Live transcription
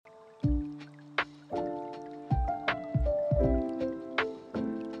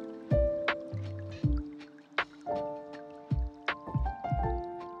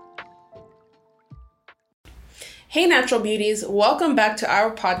Hey natural beauties, welcome back to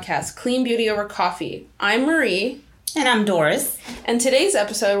our podcast, Clean Beauty Over Coffee. I'm Marie. And I'm Doris. And today's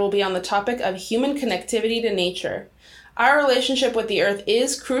episode will be on the topic of human connectivity to nature. Our relationship with the earth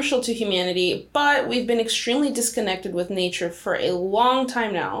is crucial to humanity, but we've been extremely disconnected with nature for a long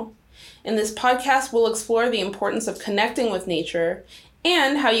time now. In this podcast, we'll explore the importance of connecting with nature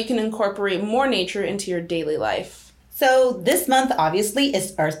and how you can incorporate more nature into your daily life. So this month, obviously,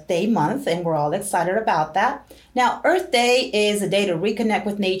 is Earth Day month, and we're all excited about that. Now, Earth Day is a day to reconnect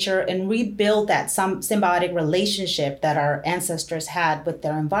with nature and rebuild that symbiotic relationship that our ancestors had with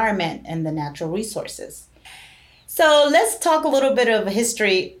their environment and the natural resources. So let's talk a little bit of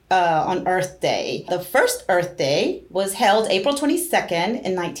history on Earth Day. The first Earth Day was held April 22nd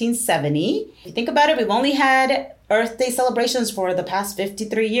in 1970. If you think about it, we've only had Earth Day celebrations for the past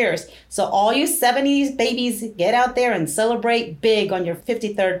 53 years. So all you 70s babies, get out there and celebrate big on your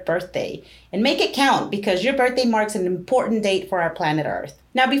 53rd birthday. And make it count because your birthday marks an important date for our planet Earth.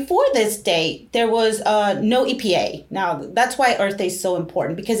 Now, before this date, there was no EPA. Now, that's why Earth Day is so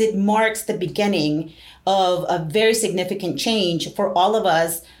important because it marks the beginning of a very significant change for all of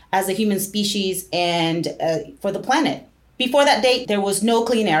us as a human species and for the planet. Before that date, there was no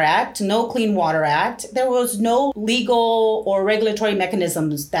Clean Air Act, no Clean Water Act. There was no legal or regulatory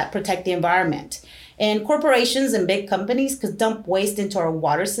mechanisms that protect the environment. And corporations and big companies could dump waste into our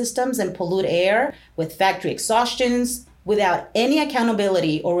water systems and pollute air with factory exhaustions without any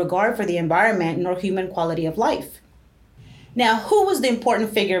accountability or regard for the environment nor human quality of life. Now, who was the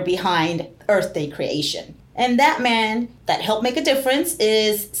important figure behind Earth Day creation? And that man that helped make a difference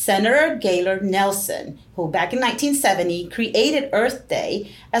is Senator Gaylord Nelson, who back in 1970 created Earth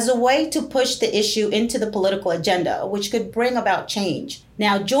Day as a way to push the issue into the political agenda, which could bring about change.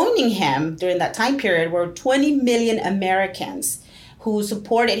 Now, joining him during that time period were 20 million Americans who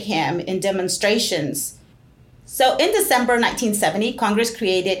supported him in demonstrations. So in December 1970, Congress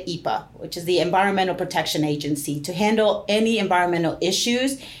created EPA, which is the Environmental Protection Agency, to handle any environmental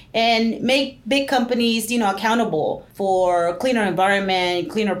issues and make big companies, accountable for cleaner environment,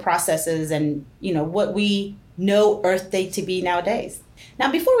 cleaner processes, and, what we know Earth Day to be nowadays.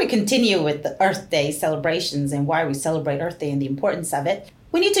 Now, before we continue with the Earth Day celebrations and why we celebrate Earth Day and the importance of it,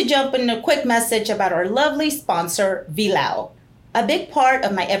 we need to jump in a quick message about our lovely sponsor, Vilao. A big part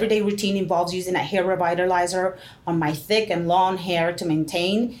of my everyday routine involves using a hair revitalizer on my thick and long hair to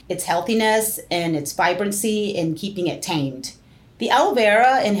maintain its healthiness and its vibrancy and keeping it tamed. The aloe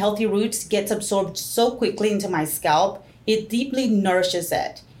vera and healthy roots gets absorbed so quickly into my scalp, it deeply nourishes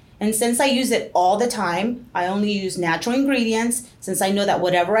it. And since I use it all the time, I only use natural ingredients since I know that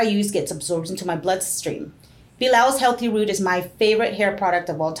whatever I use gets absorbed into my bloodstream. Vilao's Healthy Root is my favorite hair product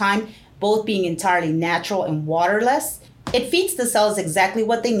of all time, both being entirely natural and waterless. It feeds the cells exactly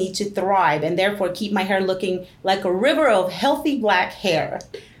what they need to thrive and therefore keep my hair looking like a river of healthy black hair.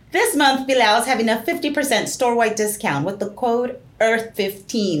 This month, Vilao is having a 50% store-wide discount with the code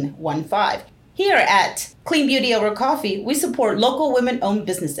EARTH1515. Here at Clean Beauty Over Coffee, we support local women-owned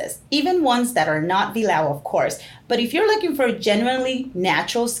businesses, even ones that are not Vilao, of course. But if you're looking for genuinely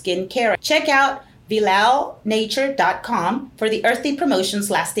natural skincare, check out VilaoNature.com for the Earth Day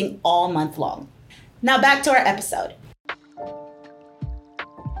promotions lasting all month long. Now back to our episode.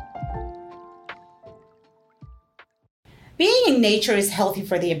 Being in nature is healthy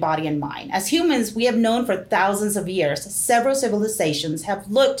for the body and mind. As humans, we have known for thousands of years, several civilizations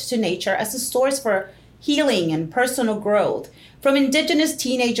have looked to nature as a source for healing and personal growth, from indigenous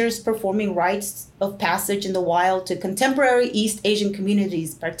teenagers performing rites of passage in the wild to contemporary East Asian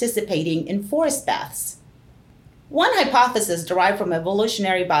communities participating in forest baths. One hypothesis derived from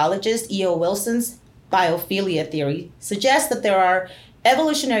evolutionary biologist E.O. Wilson's biophilia theory suggests that there are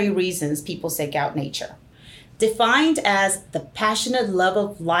evolutionary reasons people seek out nature, defined as the passionate love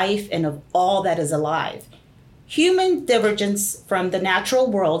of life and of all that is alive. Human divergence from the natural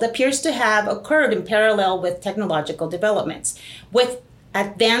world appears to have occurred in parallel with technological developments, with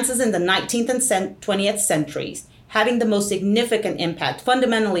advances in the 19th and 20th centuries having the most significant impact,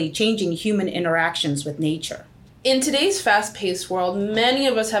 fundamentally changing human interactions with nature. In today's fast-paced world, many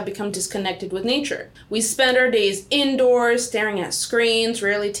of us have become disconnected with nature. We spend our days indoors, staring at screens,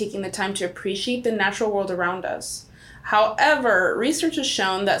 rarely taking the time to appreciate the natural world around us. However, research has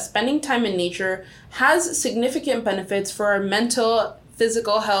shown that spending time in nature has significant benefits for our mental,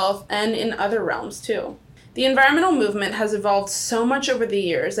 physical health, and in other realms too. The environmental movement has evolved so much over the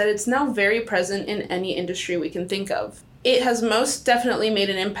years that it's now very present in any industry we can think of. It has most definitely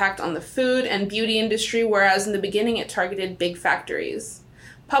made an impact on the food and beauty industry, whereas in the beginning it targeted big factories.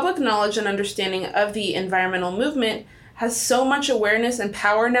 Public knowledge and understanding of the environmental movement has so much awareness and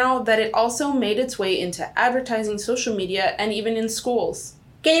power now that it also made its way into advertising, social media, and even in schools.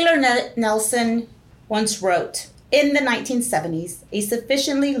 Gaylor Nelson once wrote, in the 1970s, a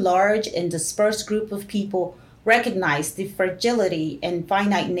sufficiently large and dispersed group of people recognized the fragility and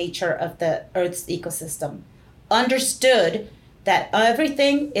finite nature of the Earth's ecosystem, understood that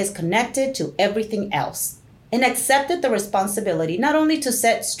everything is connected to everything else, and accepted the responsibility not only to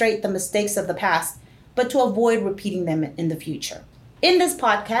set straight the mistakes of the past, but to avoid repeating them in the future. In this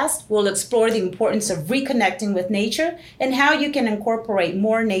podcast, we'll explore the importance of reconnecting with nature and how you can incorporate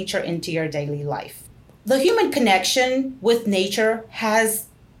more nature into your daily life. The human connection with nature has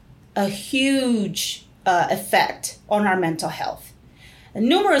a huge effect on our mental health. And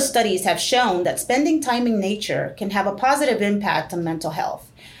numerous studies have shown that spending time in nature can have a positive impact on mental health.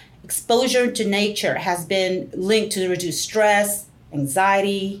 Exposure to nature has been linked to reduce stress,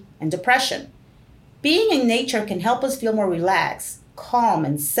 anxiety, and depression. Being in nature can help us feel more relaxed, calm,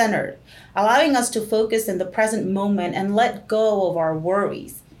 and centered, allowing us to focus in the present moment and let go of our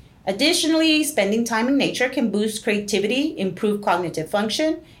worries. Additionally, spending time in nature can boost creativity, improve cognitive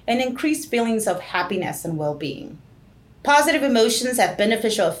function, and increase feelings of happiness and well-being. Positive emotions have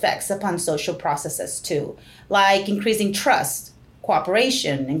beneficial effects upon social processes too, like increasing trust,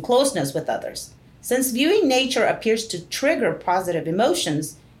 cooperation, and closeness with others. Since viewing nature appears to trigger positive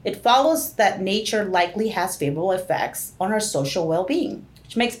emotions, it follows that nature likely has favorable effects on our social well-being,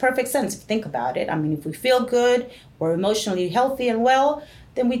 which makes perfect sense if you think about it. I mean, if we feel good, we're emotionally healthy and well,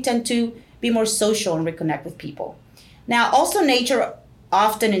 then we tend to be more social and reconnect with people. Now, also nature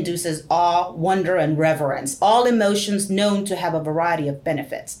often induces awe, wonder, and reverence, all emotions known to have a variety of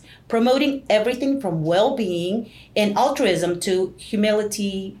benefits, promoting everything from well-being and altruism to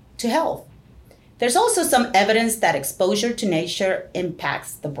humility to health. There's also some evidence that exposure to nature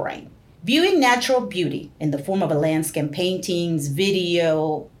impacts the brain. Viewing natural beauty in the form of a landscape, paintings,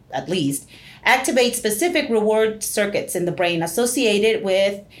 video, at least, activates specific reward circuits in the brain associated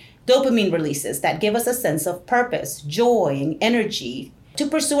with dopamine releases that give us a sense of purpose, joy, and energy to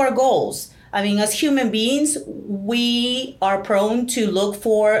pursue our goals. I mean, as human beings, we are prone to look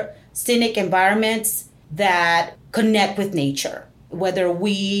for scenic environments that connect with nature. Whether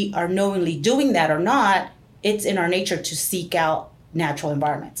we are knowingly doing that or not, it's in our nature to seek out natural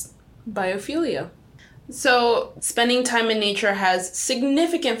environments. Biophilia. So, spending time in nature has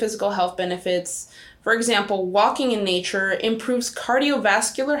significant physical health benefits. For example, walking in nature improves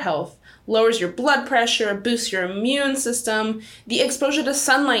cardiovascular health, lowers your blood pressure, boosts your immune system. The exposure to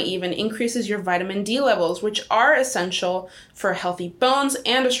sunlight even increases your vitamin D levels, which are essential for healthy bones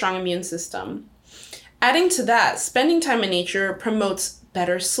and a strong immune system. Adding to that, spending time in nature promotes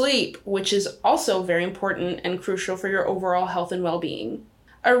better sleep, which is also very important and crucial for your overall health and well-being.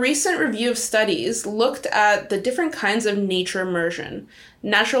 A recent review of studies looked at the different kinds of nature immersion,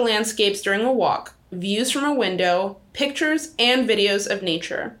 natural landscapes during a walk, views from a window, pictures, and videos of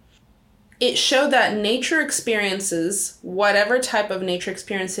nature. It showed that nature experiences, whatever type of nature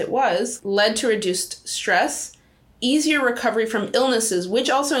experience it was, led to reduced stress, easier recovery from illnesses, which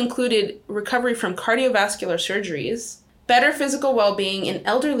also included recovery from cardiovascular surgeries, better physical well-being in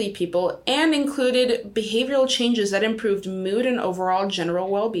elderly people, and included behavioral changes that improved mood and overall general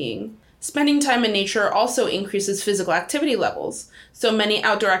well-being. Spending time in nature also increases physical activity levels. So many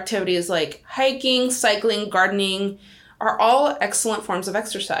outdoor activities like hiking, cycling, gardening are all excellent forms of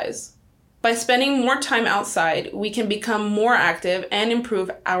exercise. By spending more time outside, we can become more active and improve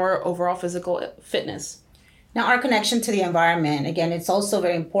our overall physical fitness. Now, our connection to the environment, again, it's also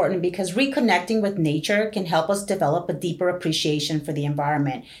very important because reconnecting with nature can help us develop a deeper appreciation for the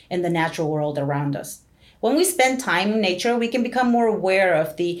environment and the natural world around us. When we spend time in nature, we can become more aware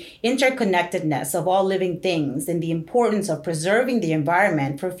of the interconnectedness of all living things and the importance of preserving the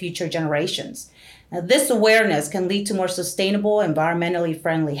environment for future generations. Now, this awareness can lead to more sustainable, environmentally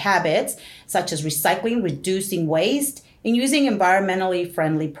friendly habits, such as recycling, reducing waste, and using environmentally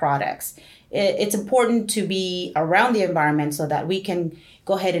friendly products. It's important to be around the environment so that we can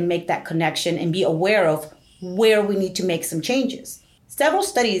go ahead and make that connection and be aware of where we need to make some changes. Several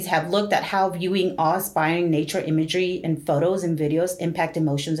studies have looked at how viewing awe-inspiring nature imagery and photos and videos impact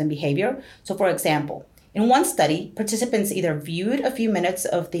emotions and behavior. So, for example, in one study, participants either viewed a few minutes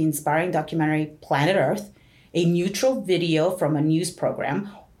of the inspiring documentary Planet Earth, a neutral video from a news program,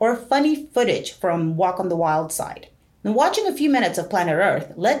 or funny footage from Walk on the Wild Side. Now, watching a few minutes of Planet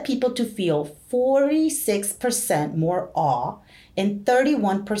Earth led people to feel 46% more awe and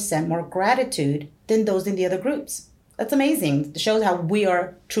 31% more gratitude than those in the other groups. That's amazing. It shows how we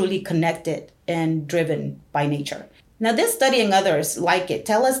are truly connected and driven by nature. Now, this study and others like it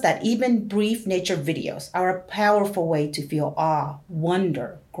tell us that even brief nature videos are a powerful way to feel awe,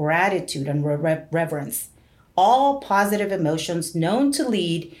 wonder, gratitude, and reverence. All positive emotions known to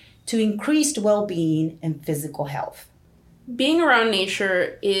lead to increased well being and physical health. Being around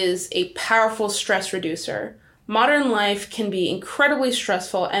nature is a powerful stress reducer. Modern life can be incredibly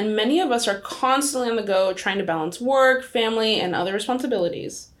stressful, and many of us are constantly on the go trying to balance work, family, and other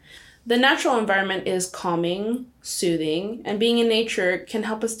responsibilities. The natural environment is calming, soothing, and being in nature can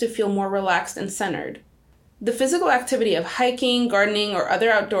help us to feel more relaxed and centered. The physical activity of hiking, gardening, or other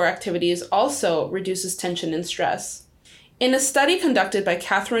outdoor activities also reduces tension and stress. In a study conducted by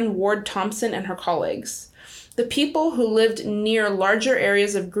Catherine Ward Thompson and her colleagues, the people who lived near larger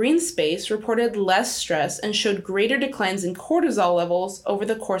areas of green space reported less stress and showed greater declines in cortisol levels over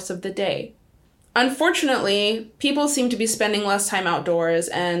the course of the day. Unfortunately, people seem to be spending less time outdoors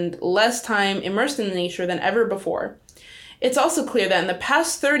and less time immersed in nature than ever before. It's also clear that in the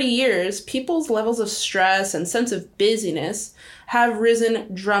past 30 years, people's levels of stress and sense of busyness have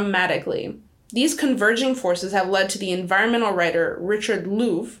risen dramatically. These converging forces have led to the environmental writer Richard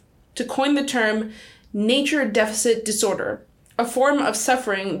Louv to coin the term nature deficit disorder, a form of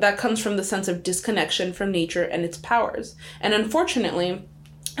suffering that comes from the sense of disconnection from nature and its powers. And unfortunately,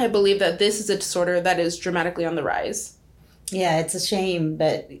 I believe that this is a disorder that is dramatically on the rise. Yeah, it's a shame,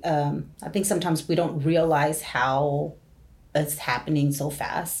 but I think sometimes we don't realize how it's happening so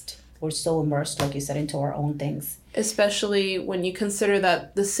fast. We're so immersed, like you said, into our own things. Especially when you consider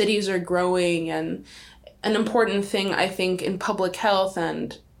that the cities are growing, and an important thing, I think, in public health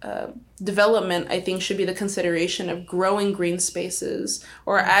and development, I think, should be the consideration of growing green spaces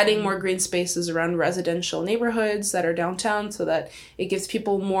or adding more green spaces around residential neighborhoods that are downtown so that it gives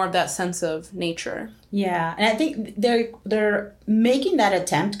people more of that sense of nature. Yeah, and I think they're making that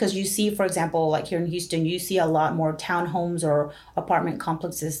attempt because you see, for example, like here in Houston, you see a lot more townhomes or apartment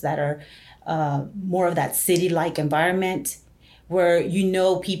complexes that are more of that city-like environment where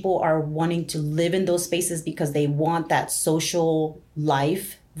people are wanting to live in those spaces because they want that social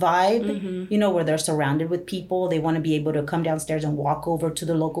life vibe, where they're surrounded with people. They want to be able to come downstairs and walk over to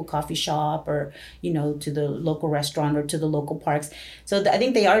the local coffee shop or, to the local restaurant or to the local parks. So I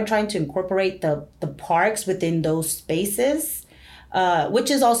think they are trying to incorporate the parks within those spaces,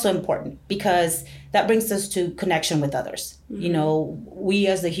 which is also important because that brings us to connection with others. We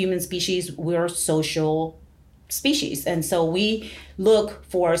as the human species, we're social species. And so we look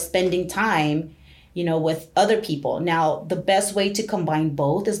for spending time with other people. Now, the best way to combine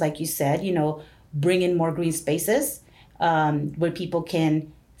both is, like you said, bring in more green spaces where people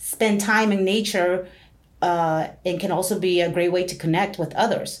can spend time in nature and can also be a great way to connect with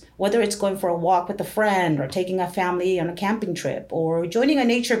others, whether it's going for a walk with a friend or taking a family on a camping trip or joining a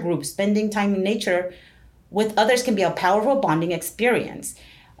nature group. Spending time in nature with others can be a powerful bonding experience.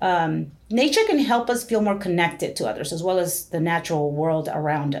 Nature can help us feel more connected to others as well as the natural world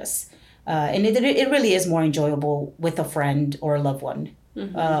around us. And it really is more enjoyable with a friend or a loved one,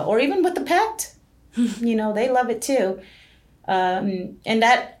 or even with a pet. They love it too. And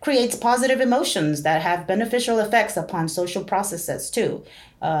that creates positive emotions that have beneficial effects upon social processes too,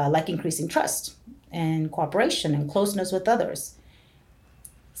 like increasing trust and cooperation and closeness with others.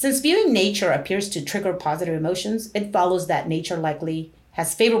 Since viewing nature appears to trigger positive emotions, it follows that nature likely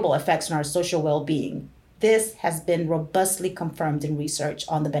has favorable effects on our social well-being. This has been robustly confirmed in research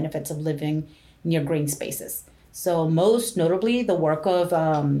on the benefits of living near green spaces. So most notably, the work of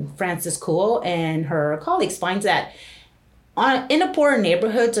Frances Kuhl and her colleagues finds that in the poorer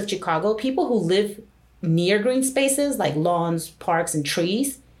neighborhoods of Chicago, people who live near green spaces like lawns, parks, and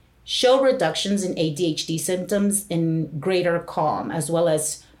trees show reductions in ADHD symptoms and greater calm, as well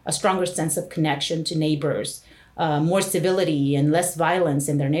as a stronger sense of connection to neighbors, more civility, and less violence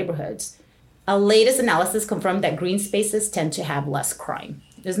in their neighborhoods. A latest analysis confirmed that green spaces tend to have less crime.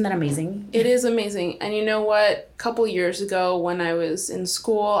 Isn't that amazing? It is amazing. And you know what? A couple years ago when I was in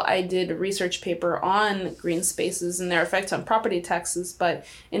school, I did a research paper on green spaces and their effects on property taxes. But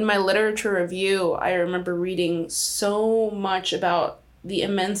in my literature review, I remember reading so much about the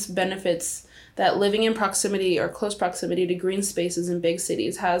immense benefits that living in proximity or close proximity to green spaces in big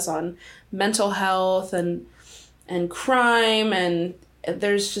cities has on mental health and crime, and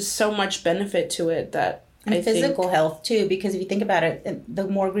there's just so much benefit to it that and physical health too, because if you think about it, the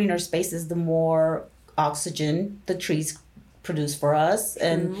more greener spaces, the more oxygen the trees produce for us,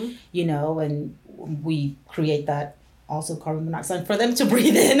 and and we create that also carbon monoxide for them to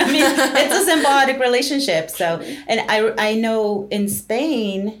breathe in. I mean, it's a symbiotic relationship. So, and I know in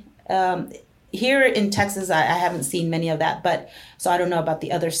Spain, here in Texas, I haven't seen many of that, but so I don't know about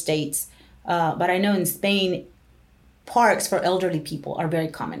the other states, but I know in Spain, parks for elderly people are very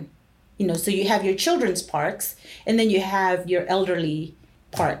common. So you have your children's parks, and then you have your elderly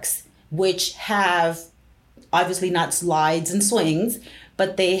parks, which have obviously not slides and swings,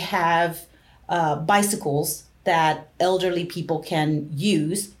 but they have bicycles that elderly people can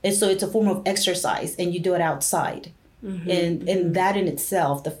use. And so it's a form of exercise, and you do it outside. And that in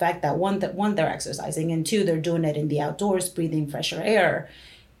itself, the fact that one, they're exercising, and two, they're doing it in the outdoors, breathing fresher air,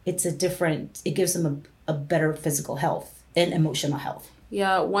 it gives them a better physical health and emotional health.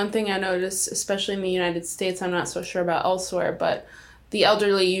 Yeah, one thing I noticed, especially in the United States, I'm not so sure about elsewhere, but the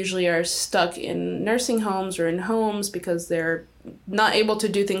elderly usually are stuck in nursing homes or in homes because they're not able to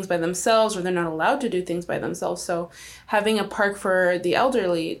do things by themselves, or they're not allowed to do things by themselves. So having a park for the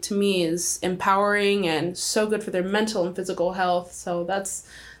elderly, to me, is empowering and so good for their mental and physical health. So that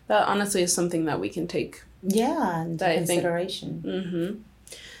honestly is something that we can take. Yeah, into consideration. Mm-hmm.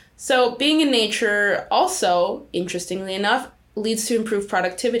 So being in nature also, interestingly enough, leads to improved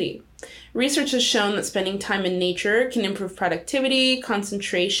productivity. Research has shown that spending time in nature can improve productivity,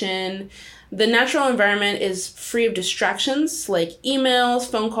 concentration. The natural environment is free of distractions like emails,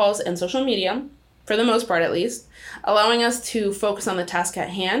 phone calls, and social media, for the most part at least, allowing us to focus on the task at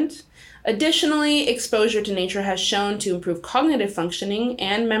hand. Additionally, exposure to nature has shown to improve cognitive functioning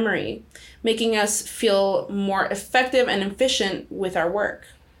and memory, making us feel more effective and efficient with our work.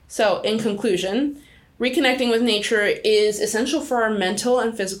 So, in conclusion, reconnecting with nature is essential for our mental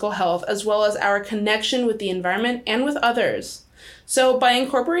and physical health, as well as our connection with the environment and with others. So by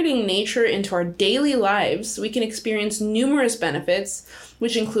incorporating nature into our daily lives, we can experience numerous benefits,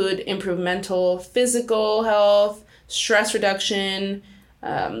 which include improved mental, physical health, stress reduction,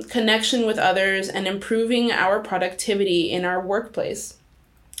 connection with others, and improving our productivity in our workplace.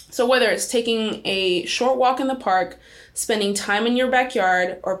 So whether it's taking a short walk in the park, spending time in your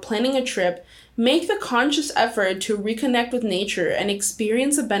backyard, or planning a trip, make the conscious effort to reconnect with nature and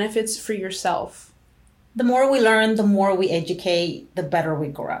experience the benefits for yourself. The more we learn, the more we educate, the better we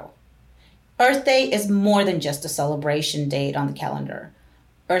grow. Earth Day is more than just a celebration date on the calendar.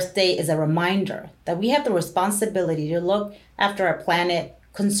 Earth Day is a reminder that we have the responsibility to look after our planet,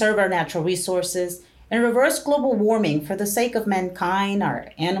 conserve our natural resources, and reverse global warming for the sake of mankind,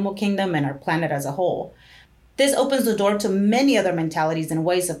 our animal kingdom, and our planet as a whole. This opens the door to many other mentalities and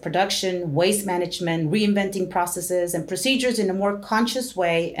ways of production, waste management, reinventing processes and procedures in a more conscious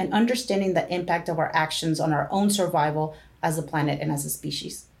way, and understanding the impact of our actions on our own survival as a planet and as a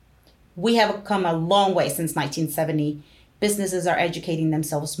species. We have come a long way since 1970. Businesses are educating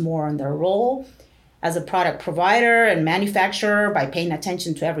themselves more on their role as a product provider and manufacturer by paying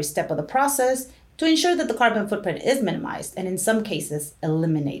attention to every step of the process to ensure that the carbon footprint is minimized and in some cases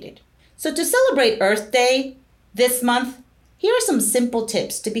eliminated. So to celebrate Earth Day this month, here are some simple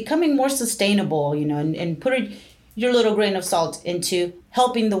tips to becoming more sustainable, and putting your little grain of salt into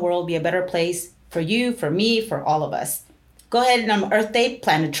helping the world be a better place for you, for me, for all of us. Go ahead and on Earth Day,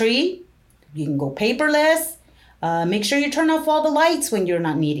 plant a tree. You can go paperless. Make sure you turn off all the lights when you're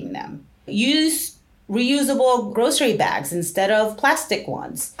not needing them. Use reusable grocery bags instead of plastic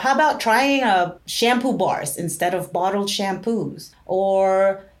ones. How about trying shampoo bars instead of bottled shampoos?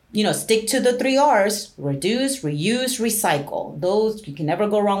 Or stick to the 3 R's: reduce, reuse, recycle. Those, you can never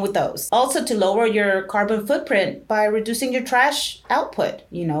go wrong with those. Also, to lower your carbon footprint by reducing your trash output,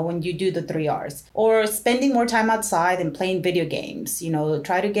 when you do the 3 R's. Or spending more time outside and playing video games.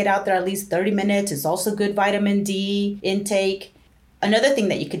 Try to get out there at least 30 minutes. It's also good vitamin D intake. Another thing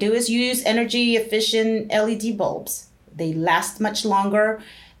that you could do is use energy efficient LED bulbs. They last much longer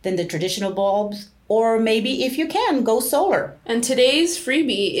than the traditional bulbs. Or maybe, if you can, go solar. And today's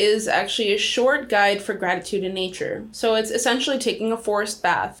freebie is actually a short guide for gratitude in nature. So it's essentially taking a forest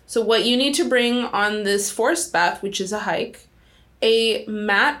bath. So what you need to bring on this forest bath, which is a hike, a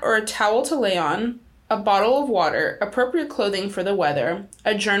mat or a towel to lay on, a bottle of water, appropriate clothing for the weather,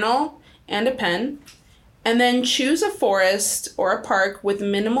 a journal, and a pen. And then choose a forest or a park with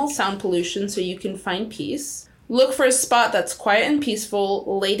minimal sound pollution so you can find peace. Look for a spot that's quiet and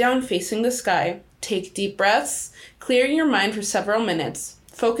peaceful, lay down facing the sky. Take deep breaths, clear your mind for several minutes.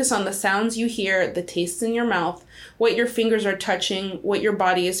 Focus on the sounds you hear, the tastes in your mouth, what your fingers are touching, what your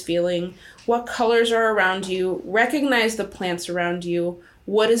body is feeling, what colors are around you. Recognize the plants around you.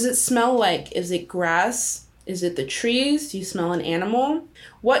 What does it smell like? Is it grass? Is it the trees? Do you smell an animal?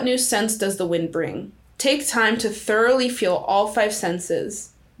 What new scents does the wind bring? Take time to thoroughly feel all 5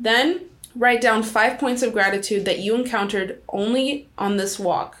 senses. Then, write down 5 points of gratitude that you encountered only on this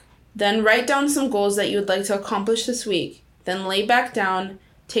walk. Then write down some goals that you would like to accomplish this week. Then lay back down,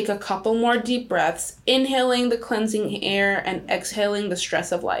 take a couple more deep breaths, inhaling the cleansing air and exhaling the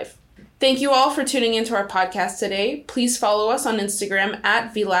stress of life. Thank you all for tuning into our podcast today. Please follow us on Instagram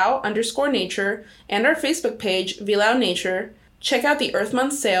at @Vilau_nature and our Facebook page, Vilau Nature. Check out the Earth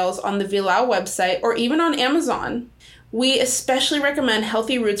Month sales on the Vilau website or even on Amazon. We especially recommend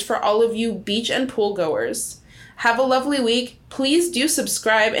healthy roots for all of you beach and pool goers. Have a lovely week. Please do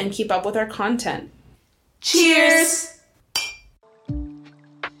subscribe and keep up with our content. Cheers!